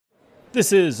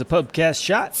This is a Pubcast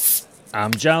Shot.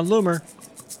 I'm John Loomer,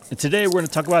 and today we're going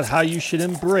to talk about how you should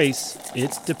embrace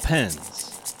it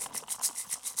depends.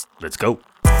 Let's go.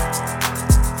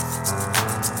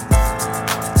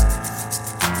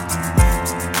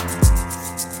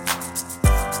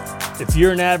 If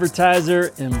you're an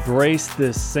advertiser, embrace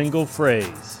this single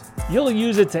phrase. You'll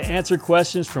use it to answer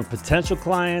questions from potential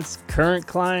clients, current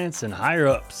clients, and higher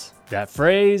ups. That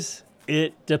phrase,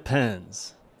 it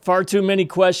depends. Far too many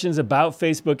questions about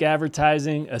Facebook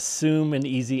advertising assume an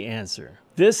easy answer.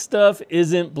 This stuff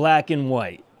isn't black and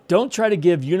white. Don't try to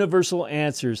give universal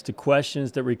answers to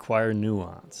questions that require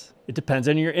nuance. It depends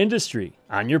on your industry,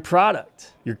 on your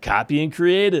product, your copy and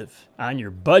creative, on your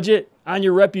budget, on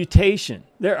your reputation.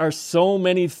 There are so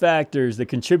many factors that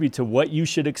contribute to what you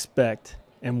should expect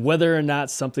and whether or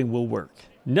not something will work.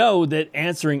 Know that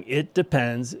answering "it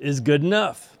depends" is good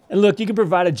enough. And look, you can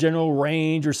provide a general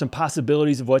range or some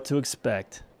possibilities of what to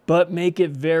expect, but make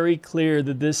it very clear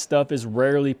that this stuff is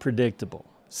rarely predictable.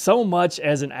 So much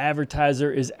as an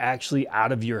advertiser is actually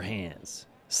out of your hands.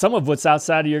 Some of what's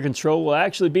outside of your control will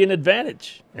actually be an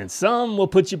advantage, and some will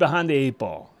put you behind the eight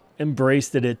ball. Embrace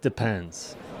that it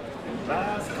depends.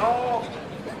 Last call.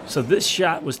 So this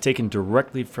shot was taken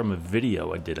directly from a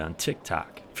video I did on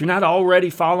TikTok. If you're not already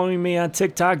following me on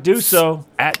TikTok, do so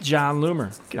at John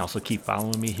Loomer. You can also keep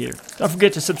following me here. Don't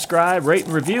forget to subscribe, rate,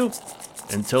 and review.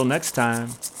 Until next time,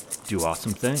 do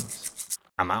awesome things.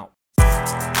 I'm out.